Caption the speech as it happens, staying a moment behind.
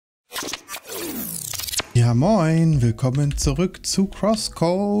Ja, moin, willkommen zurück zu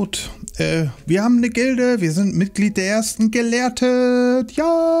CrossCode. Wir haben eine Gilde, wir sind Mitglied der ersten Gelehrten,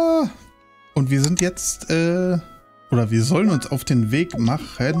 ja! Und wir sind jetzt, oder wir sollen uns auf den Weg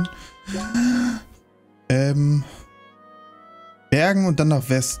machen, Bergen und dann nach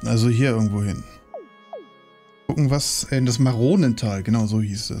Westen, also hier irgendwo hin. Gucken, was, das Maronental, genau so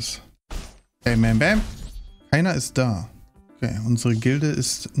hieß es. Bam, bam, bam. Keiner ist da. Okay, unsere Gilde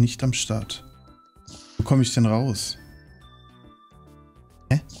ist nicht am Start. Wo komme ich denn raus?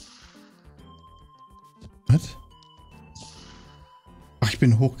 Hä? Was? Ach, ich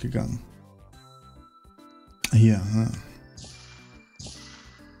bin hochgegangen. Hier. Ja.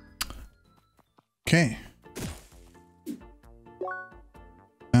 Okay.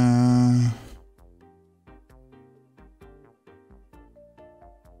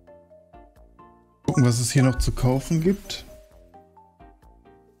 Gucken, was es hier noch zu kaufen gibt.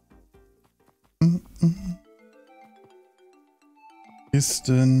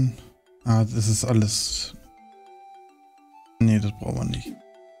 Kisten. Ah, das ist alles. Nee, das brauchen wir nicht.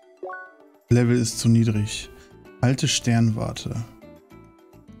 Level ist zu niedrig. Alte Sternwarte.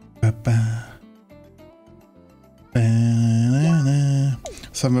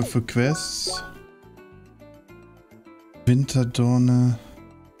 Was haben wir für Quests? Winterdorne.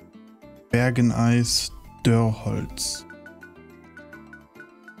 Bergeneis. Dörrholz.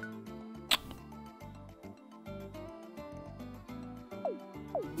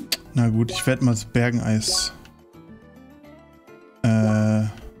 Na gut, ich werde mal das Bergeneis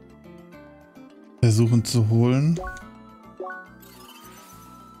versuchen zu holen.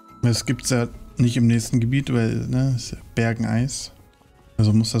 Das gibt es ja nicht im nächsten Gebiet, weil, ne, ist ja Bergeneis.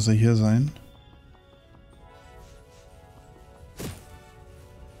 Also muss das ja hier sein.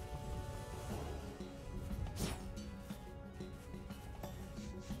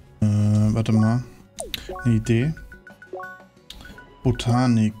 Warte mal. Eine Idee.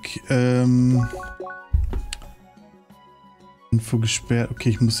 Botanik. Info gesperrt. Okay,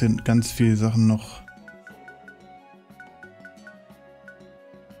 ich muss hier ganz viele Sachen noch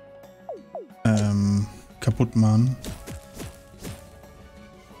kaputt machen.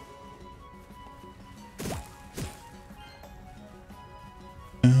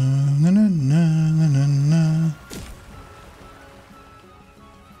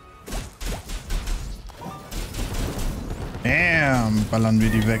 Ballern wir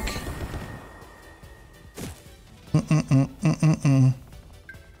die weg.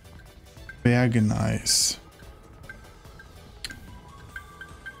 Bergeneis.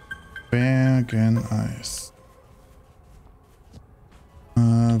 Bergeneis.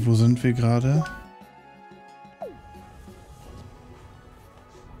 Wo sind wir gerade?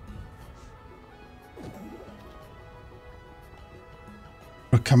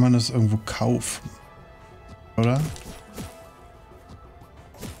 Oder kann man das irgendwo kaufen? Oder?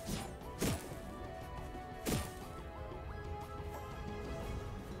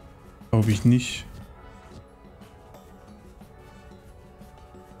 Glaube ich nicht.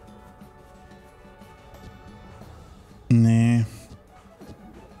 Nee.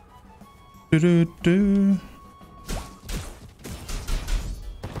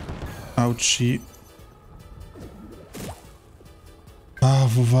 Autschi. Ah,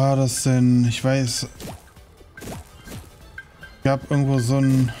 wo war das denn? Ich weiß. Es gab irgendwo so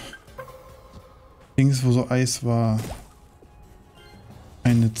ein Dings, wo so Eis war.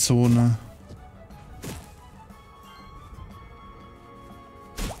 Eine Zone.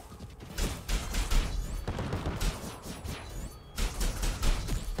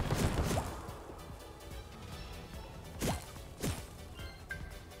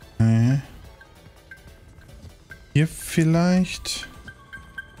 Okay. Hier vielleicht.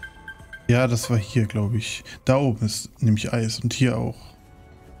 Ja, das war hier, glaube ich. Da oben ist nämlich Eis und hier auch.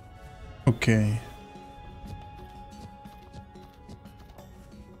 Okay.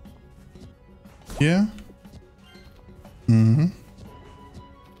 Hier. Mhm.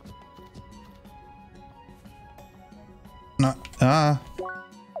 Na, ah.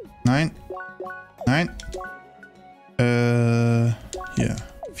 Nein. Nein. Hier.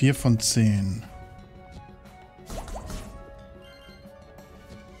 4 von 10.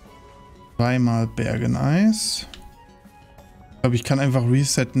 Zweimal Bergeneis. Ich glaube, ich kann einfach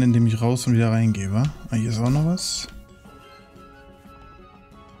resetten, indem ich raus und wieder reingehe, wa? Ah, hier ist auch noch was.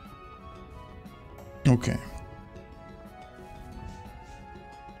 Okay.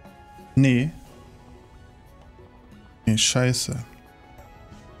 Nee. Nee, scheiße.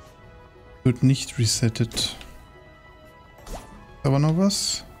 Wird nicht resettet. Aber noch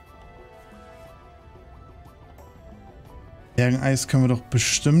was? Bergeneis können wir doch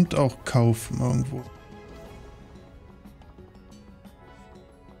bestimmt auch kaufen irgendwo.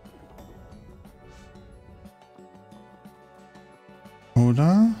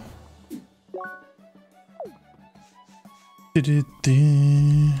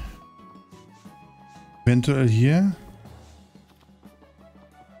 Eventuell hier.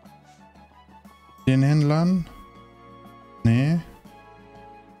 Den Händlern. Nee.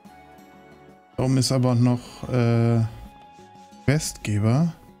 Darum ist aber noch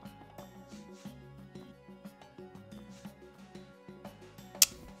Questgeber.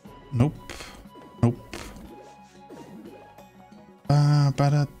 Nope. Nope.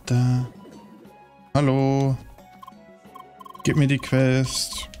 Da. Hallo. Gib mir die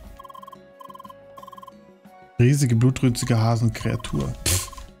Quest. Riesige, blutrünstige Hasenkreatur.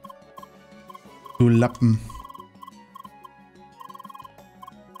 Pff. Du Lappen.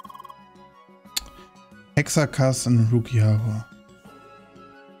 Hexerkass und Mrluukyy.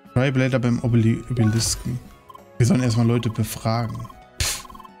 Triblader beim Obelisken. Wir sollen erstmal Leute befragen. Pff.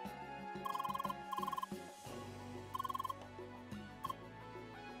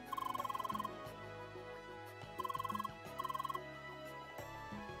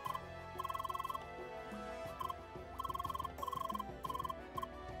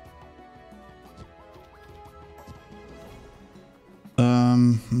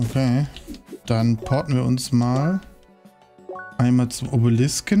 Okay. Dann porten wir uns mal einmal zum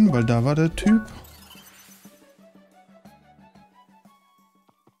Obelisken, weil da war der Typ.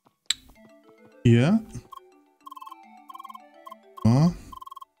 Hier. So.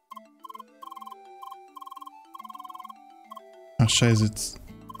 Ach, scheiße jetzt.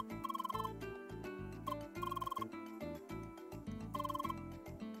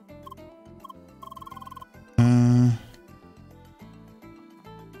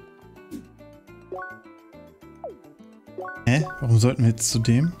 Hä? Warum sollten wir jetzt zu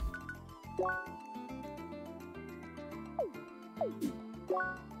dem?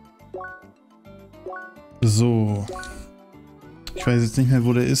 So. Ich weiß jetzt nicht mehr,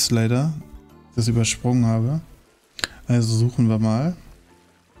 wo der ist, leider. Ich das übersprungen habe. Also suchen wir mal.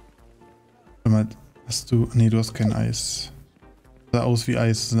 Warte mal, hast du... Nee, du hast kein Eis. Sah aus wie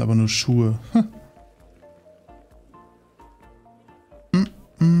Eis, das sind aber nur Schuhe.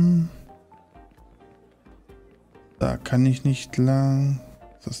 Da kann ich nicht lang.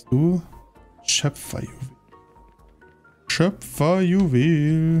 Was hast du? Schöpferjuwel.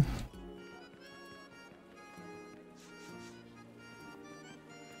 Schöpferjuwel.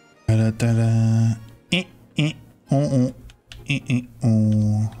 Da, da, da. Oh.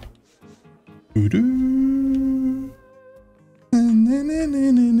 Oh. Ne.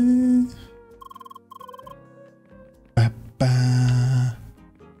 Ba.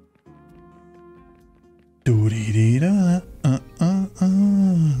 Du-di-di-da.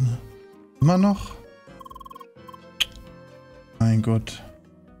 Immer noch? Mein Gott.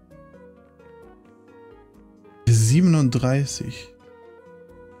 37.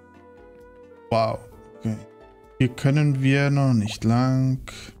 Wow. Okay. Hier können wir noch nicht lang.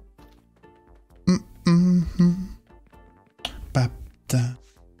 Bap-da.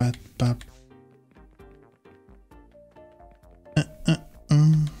 Bap-bap.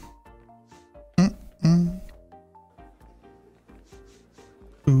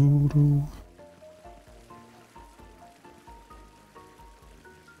 Du.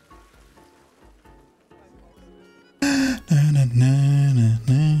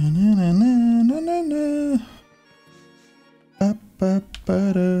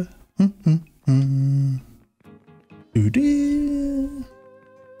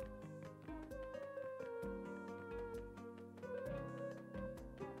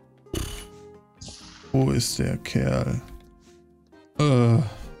 Wo ist der Kerl?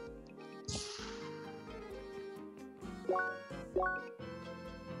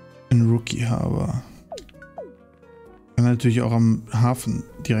 Mrluukyy habe. Kann natürlich auch am Hafen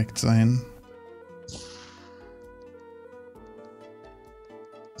direkt sein.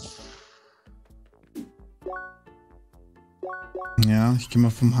 Ja, ich gehe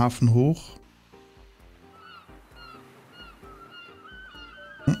mal vom Hafen hoch.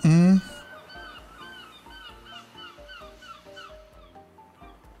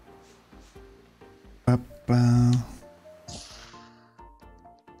 Papa.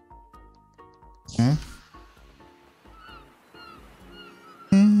 Okay.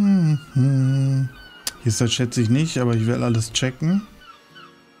 Hier ist das schätze ich nicht, aber ich werde alles checken.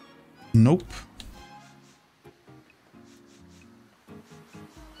 Nope.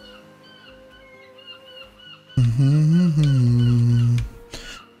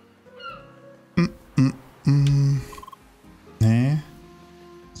 Nee.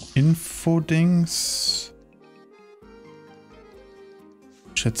 Infodings.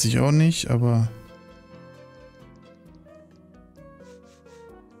 Schätze ich auch nicht, aber...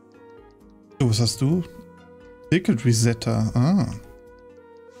 So, was hast du? Ticket Resetter. Ah.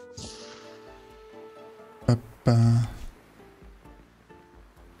 Papa.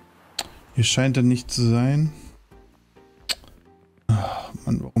 Hier scheint er nicht zu sein. Ach,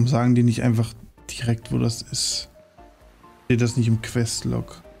 Mann, warum sagen die nicht einfach direkt, wo das ist? Steht das nicht im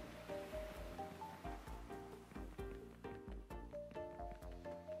Questlog?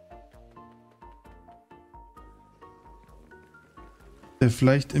 Der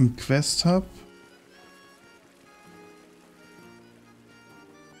vielleicht im Quest Hub?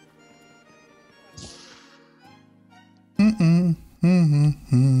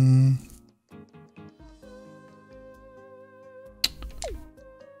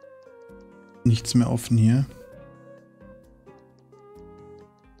 Nichts mehr offen hier.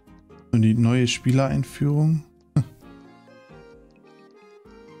 Und die neue Spielereinführung.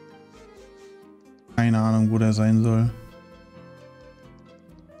 Keine Ahnung, wo der sein soll.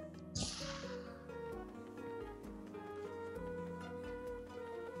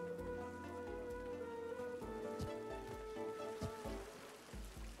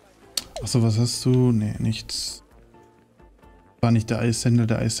 Achso, was hast du? Nee, nichts. War nicht der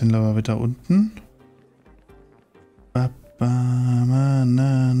Eishändler war weiter unten.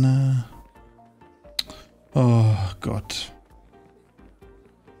 Oh Gott.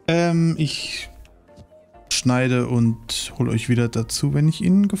 Ich schneide und hole euch wieder dazu, wenn ich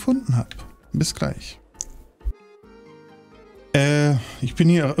ihn gefunden habe. Bis gleich. Ich bin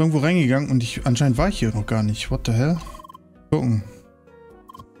hier irgendwo reingegangen und anscheinend war ich hier noch gar nicht. What the hell? Gucken.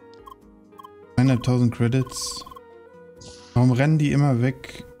 100.000 Credits. Warum rennen die immer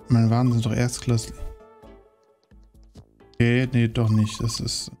weg? Meine Waren sind doch erstklassig. Okay, nee, doch nicht. Das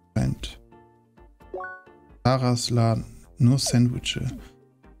ist Band. Sarahs Laden. Nur Sandwiches.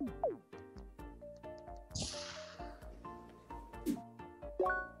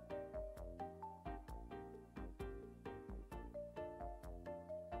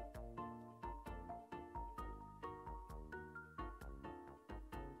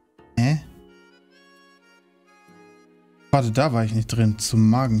 Warte, da war ich nicht drin. Zum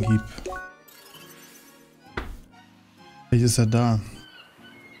Magenhieb. Vielleicht ist er da.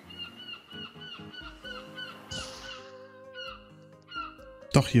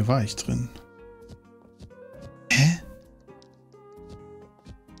 Doch, hier war ich drin. Hä?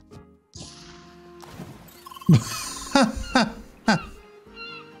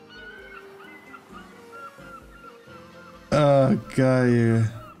 Ah,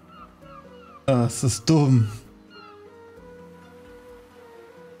 geil. Ah, ist das dumm.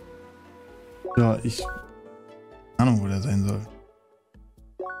 Ja, keine Ahnung, wo der sein soll.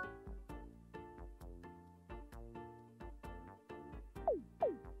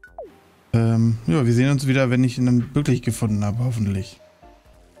 Ja, wir sehen uns wieder, wenn ich ihn dann wirklich gefunden habe, hoffentlich.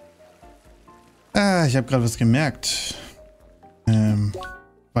 Ah, ich habe gerade was gemerkt.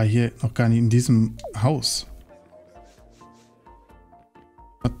 War hier noch gar nicht in diesem Haus.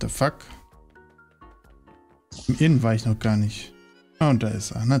 What the fuck? Im Inn war ich noch gar nicht. Ah, und da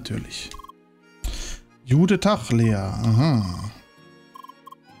ist er, natürlich. Jude Tag, Lea. Aha.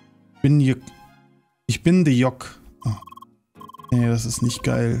 Ich bin der Jock. Oh. Nee, das ist nicht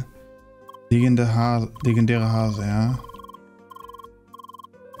geil. Legendäre Hase, ja.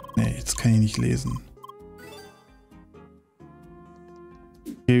 Nee, jetzt kann ich nicht lesen.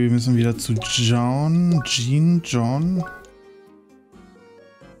 Okay, wir müssen wieder zu John. John.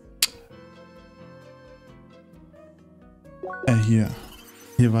 Hier.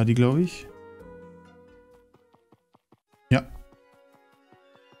 Hier war die, glaube ich. Ja.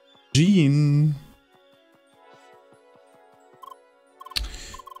 Jean.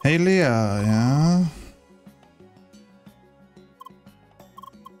 Hey Lea, ja.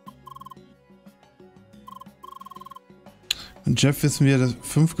 Und Jeff wissen wir, dass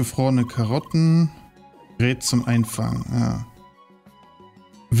 5 gefrorene Karotten. Gerät zum Einfangen. Ja.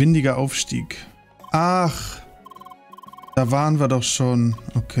 Windiger Aufstieg. Ach. Da waren wir doch schon.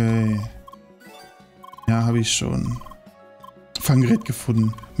 Okay. Ja, habe ich schon. Fanggerät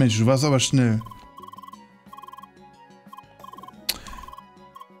gefunden. Mensch, du warst aber schnell.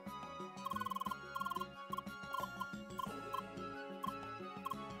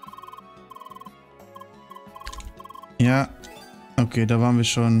 Ja. Okay, da waren wir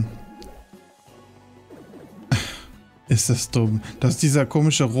schon. Ist das dumm. Das ist dieser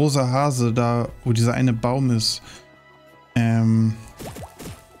komische rosa Hase da, wo dieser eine Baum ist.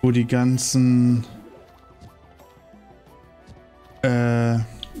 Wo die ganzen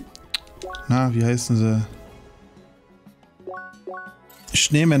wie heißen sie?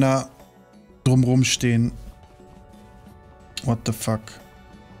 Schneemänner drumrum stehen. What the fuck?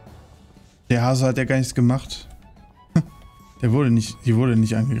 Der Hase hat ja gar nichts gemacht. Die wurde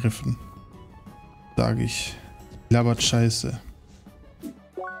nicht angegriffen. Sage ich. Labert Scheiße.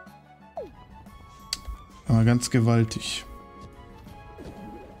 Aber ganz gewaltig.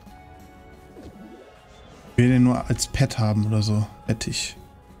 Ich will den nur als Pet haben oder so. Rettich.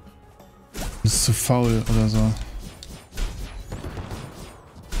 Das ist zu faul oder so.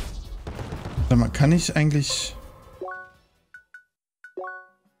 Sag mal, kann ich eigentlich...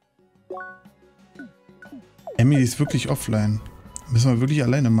 Emily ist wirklich offline. Müssen wir wirklich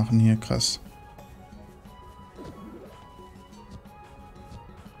alleine machen hier, krass.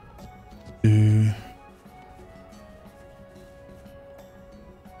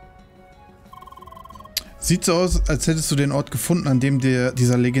 Sieht so aus, als hättest du den Ort gefunden, an dem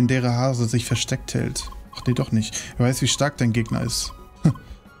dieser legendäre Hase sich versteckt hält. Ach nee, doch nicht. Wer weiß, wie stark dein Gegner ist.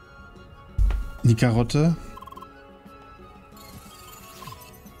 Die Karotte.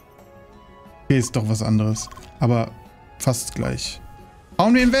 Okay, ist doch was anderes. Aber fast gleich.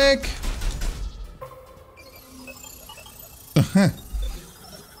 Hauen wir ihn weg!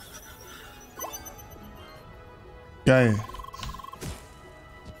 Geil.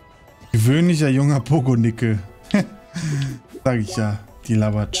 Gewöhnlicher junger Pogonickel. Sag ich ja. Die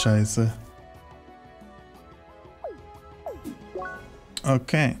labert Scheiße.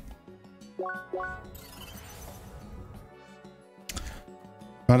 Okay.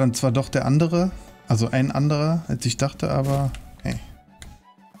 War dann zwar doch der andere, also ein anderer, als ich dachte, aber okay.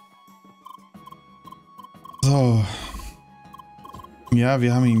 So. Ja,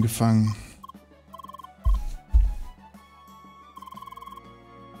 wir haben ihn gefangen.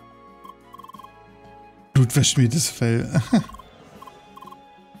 Blutverschmiertes Fell.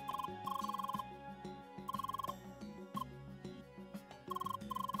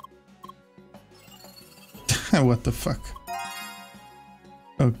 What the fuck?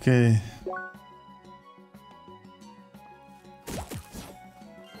 Okay.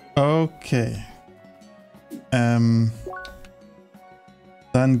 Okay. Dann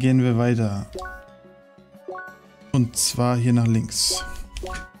gehen wir weiter. Und zwar hier nach links.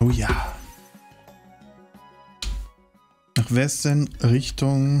 Oh ja. Nach Westen,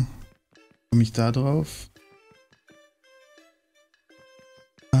 Richtung... Komme ich da drauf?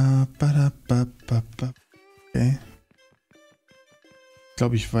 Okay. Ich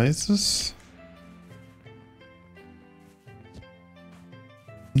glaube, ich weiß es.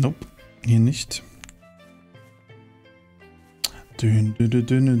 Nope, hier nicht.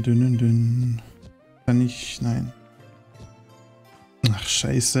 Dünn. Kann ich... Nein. Ach,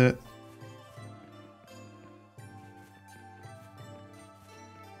 scheiße.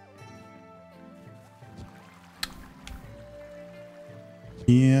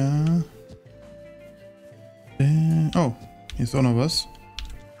 Hier. Oh, hier ist auch noch was.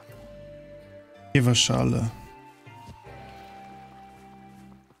 Schale.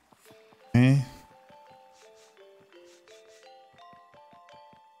 Okay.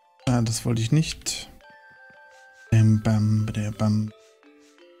 Ah, das wollte ich nicht. Bam, bam, bam.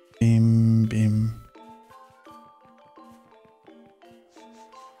 Bim, bim.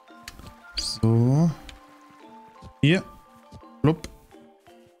 So. Hier. Blub.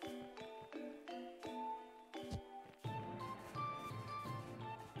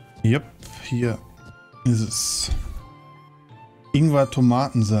 Yep, hier ist es.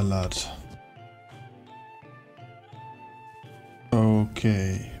 Ingwer-Tomatensalat.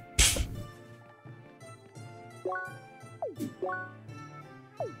 Okay.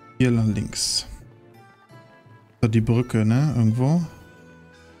 Hier nach links. So, die Brücke, ne? Irgendwo.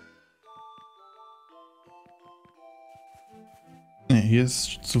 Ne, hier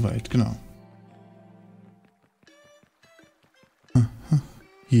ist zu weit, genau.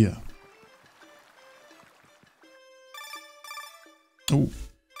 Hier. Oh.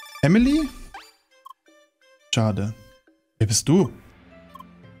 Emily? Schade. Wer bist du?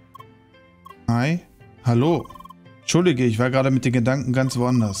 Hi. Hallo. Entschuldige, ich war gerade mit den Gedanken ganz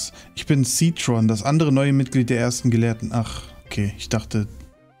woanders. Ich bin Citron, das andere neue Mitglied der ersten Gelehrten. Ach, okay. Ich dachte,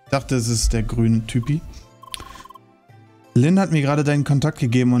 es ist der grüne Typi. Lynn hat mir gerade deinen Kontakt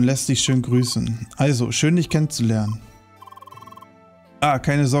gegeben und lässt dich schön grüßen. Also, schön dich kennenzulernen. Ah,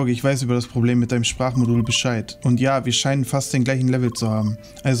 keine Sorge, ich weiß über das Problem mit deinem Sprachmodul Bescheid. Und ja, wir scheinen fast den gleichen Level zu haben.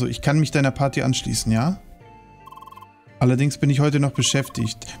 Also, ich kann mich deiner Party anschließen, ja? Allerdings bin ich heute noch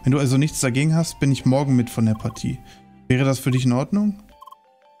beschäftigt. Wenn du also nichts dagegen hast, bin ich morgen mit von der Partie. Wäre das für dich in Ordnung?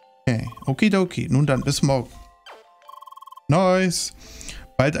 Okay, okidoki. Nun dann, bis morgen. Nice.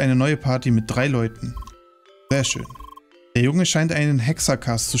 Bald eine neue Party mit 3 Leuten. Sehr schön. Der Junge scheint einen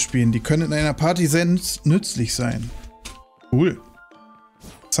Hexercast zu spielen. Die können in einer Party sehr nützlich sein. Cool.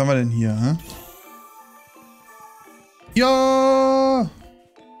 Was haben wir denn hier, hä? Ja!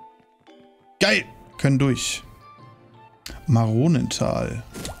 Geil! Können durch. Maronental.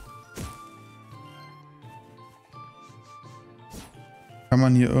 Kann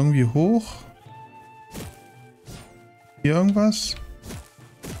man hier irgendwie hoch? Hier irgendwas?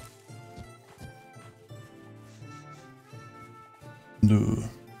 Nö.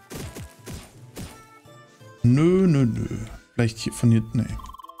 Nö. Vielleicht hier von hier. Nee.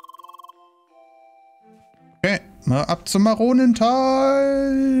 Okay, mal ab zum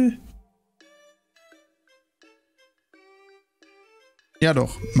Maronental. Ja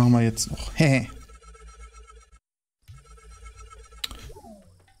doch, machen wir jetzt noch. Hehe.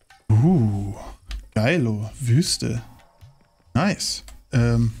 Geilo, Wüste. Nice.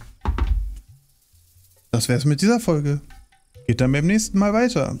 Das wär's mit dieser Folge. Geht dann beim nächsten Mal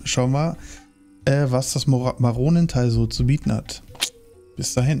weiter. Schauen wir, was das Maronental so zu bieten hat.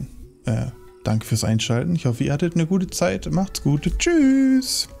 Bis dahin. Danke fürs Einschalten. Ich hoffe, ihr hattet eine gute Zeit. Macht's gut.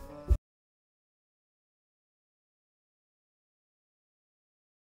 Tschüss.